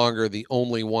no longer the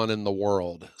only one in the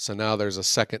world. So now there's a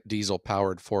second diesel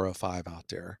powered 405 out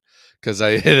there because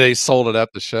they sold it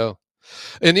at the show.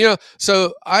 And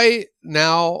so I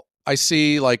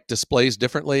see like displays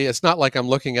differently. It's not like I'm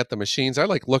looking at the machines. I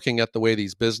like looking at the way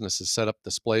these businesses set up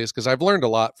displays because I've learned a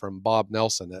lot from Bob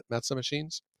Nelson at Metza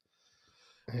Machines.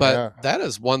 But Yeah. that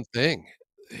is one thing.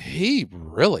 He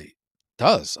really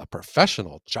does a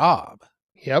professional job,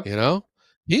 Yep. you know?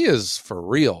 He is for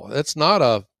real. This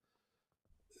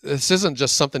isn't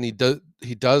just something he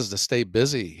does to stay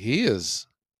busy. He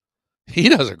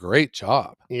does a great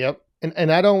job. Yep.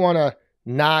 And I don't want to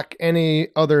knock any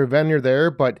other vendor there,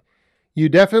 but you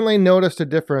definitely noticed a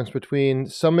difference between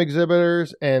some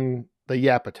exhibitors and the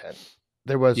Yappa tent.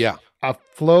 There was Yeah. a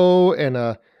flow and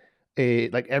a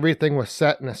like everything was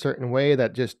set in a certain way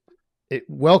that just it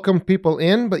welcomed people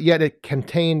in, but yet it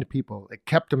contained people. It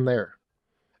kept them there.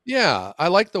 Yeah, I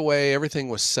like the way everything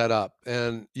was set up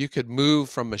and you could move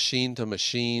from machine to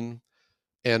machine,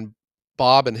 and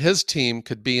Bob and his team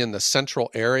could be in the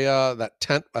central area. That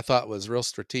tent I thought was real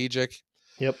strategic.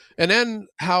 Yep. And then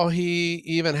how he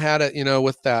even had it,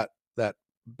 with that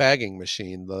bagging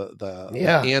machine,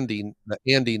 Yeah. the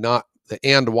Andy not the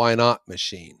and why not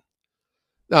machine.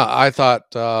 No, I thought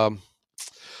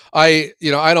I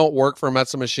don't work for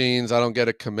Metza Machines. I don't get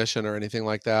a commission or anything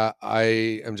like that. I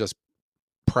am just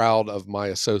proud of my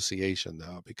association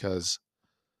though, because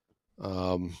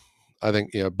um, I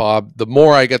think Bob. The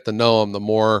more I get to know him, the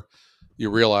more you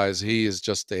realize he's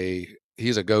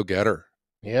a go getter.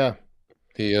 Yeah.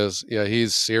 He is. Yeah,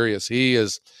 he's serious. He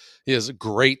is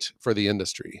great for the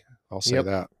industry. I'll say Yep.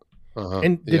 that. Uh-huh.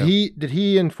 And did Yeah.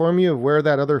 he inform you of where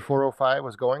that other 405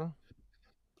 was going?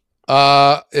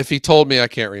 If he told me, I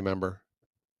can't remember.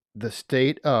 The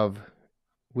state of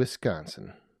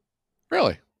Wisconsin.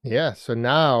 Really? Yeah. So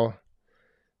now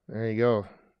there you go.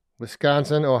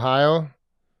 Wisconsin, Ohio,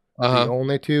 the Uh-huh.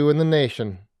 only two in the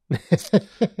nation.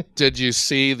 Did you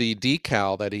see the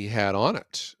decal that he had on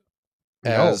it?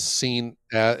 No. As seen,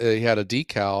 he had a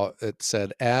decal. It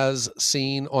said "as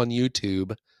seen on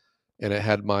YouTube," and it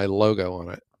had my logo on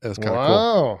it. It was kind of cool.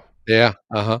 Wow. Yeah.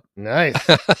 Uh Nice.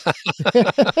 huh.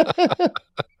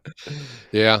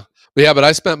 Yeah. But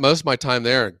I spent most of my time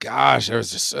there. Gosh, there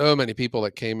was just so many people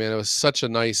that came in. It was such a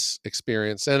nice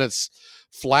experience. And it's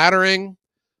flattering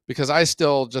because I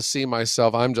still just see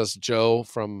myself, I'm just Joe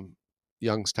from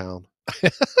Youngstown.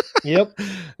 Yep.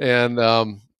 And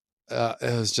it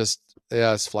was just,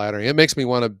 yeah, it's flattering. It makes me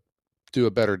want to do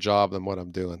a better job than what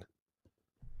I'm doing,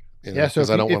 Yeah. So because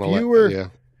I don't want to yeah.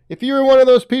 if you were one of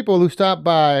those people who stopped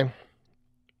by,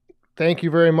 thank you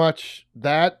very much.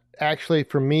 That actually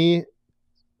for me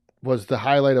was the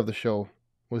highlight of the show,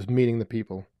 was meeting the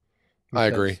people, I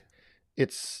agree.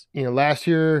 because it's last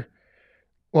year.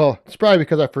 Well, it's probably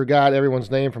because I forgot everyone's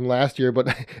name from last year,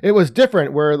 but it was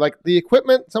different. Where like the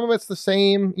equipment, some of it's the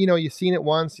same. You've seen it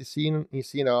once, you've seen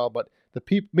it all, but the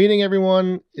people meeting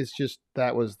everyone is just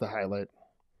that was the highlight.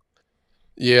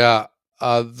 Yeah.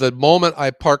 The moment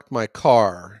I parked my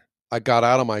car, I got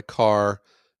out of my car,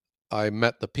 I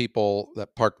met the people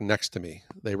that parked next to me.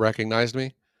 They recognized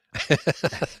me.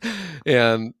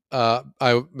 And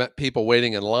I met people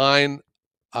waiting in line.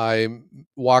 I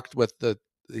walked with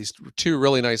these two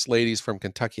really nice ladies from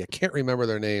Kentucky. I can't remember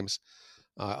their names.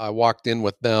 I walked in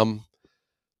with them,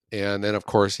 and then of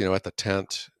course, at the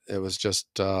tent, it was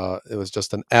just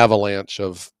an avalanche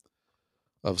of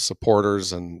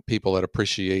supporters and people that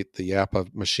appreciate the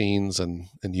Yappa machines and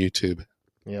YouTube.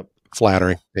 Yep.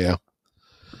 Flattering. Yeah.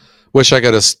 Wish I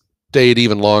could have stayed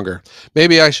even longer.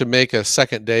 Maybe I should make a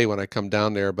second day when I come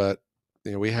down there, but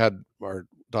our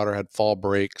daughter had fall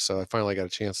break, so I finally got a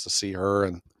chance to see her,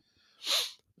 and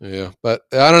yeah, but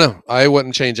I don't know. I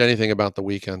wouldn't change anything about the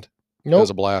weekend. It was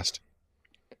a Nope. blast.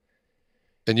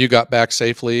 And you got back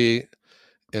safely,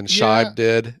 and Yeah, Shibe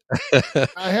did.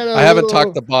 I had I haven't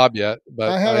talked to Bob yet, but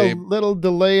a little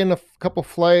delay in a couple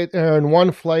flight, in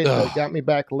one flight that got me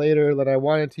back later than I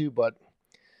wanted to, but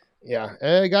yeah,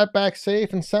 I got back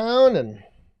safe and sound and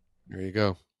there you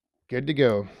go. good to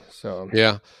go. So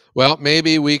Yeah. Well,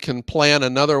 maybe we can plan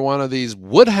another one of these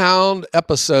Woodhound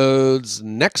episodes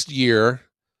next year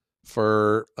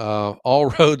for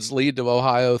All Roads Lead to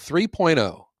Ohio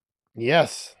 3.0.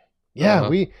 yes, yeah,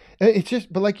 it's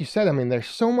just, but like you said, I mean, there's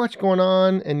so much going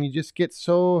on, and you just get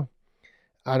so,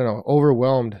 I don't know,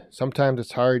 overwhelmed. Sometimes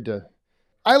it's hard to.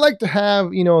 I like to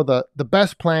have, the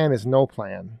best plan is no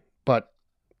plan, but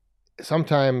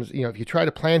sometimes, if you try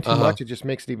to plan too much, it just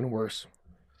makes it even worse.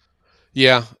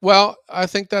 Yeah. Well, I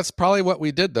think that's probably what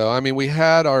we did, though. I mean, we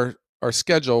had our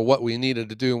schedule, what we needed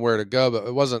to do and where to go, but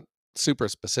it wasn't super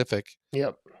specific.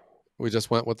 Yep. We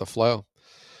just went with the flow.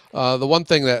 The one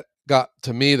thing that got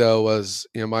to me, though, was,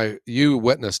 you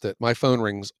witnessed it. My phone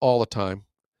rings all the time,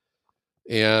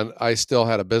 and I still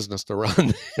had a business to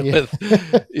run Yeah.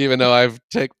 with, even though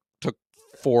took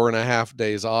 4.5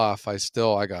 days off. I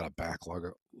got a backlog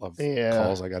of Yeah.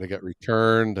 calls I got to get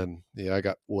returned, and I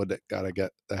got wood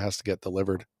that has to get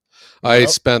delivered. Yep. I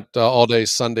spent all day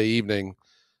Sunday evening.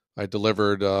 I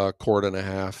delivered a cord and a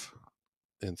half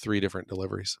in 3 different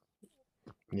deliveries.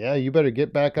 Yeah, you better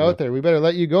get back out there. We better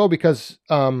let you go because,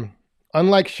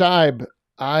 unlike Shibe,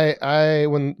 I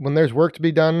when there's work to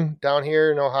be done down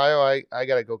here in Ohio, I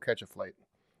gotta go catch a flight.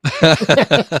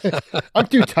 I'm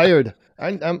too tired.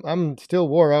 I'm still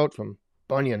wore out from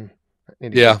Bunyan. I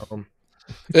need to Yeah. get home.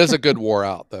 It was a good war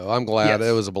out, though. I'm glad. Yes.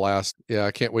 It was a blast. Yeah,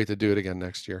 I can't wait to do it again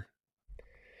next year.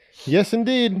 Yes,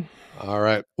 indeed. All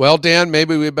right. Well, Dan,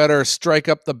 maybe we better strike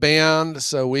up the band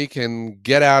so we can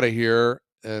get out of here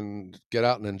and get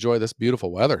out and enjoy this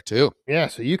beautiful weather, too. Yeah,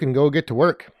 so you can go get to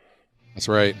work. That's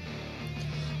right.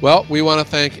 Well, we want to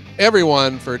thank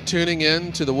everyone for tuning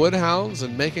in to the Woodhounds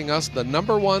and making us the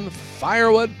 #1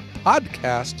 firewood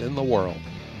podcast in the world.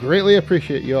 Greatly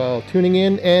appreciate you all tuning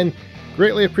in, and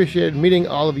greatly appreciated meeting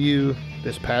all of you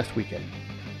this past weekend.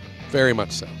 Very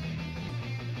much so.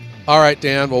 All right,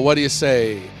 Dan. Well, what do you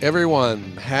say? Everyone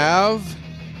have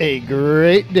a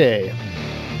great day.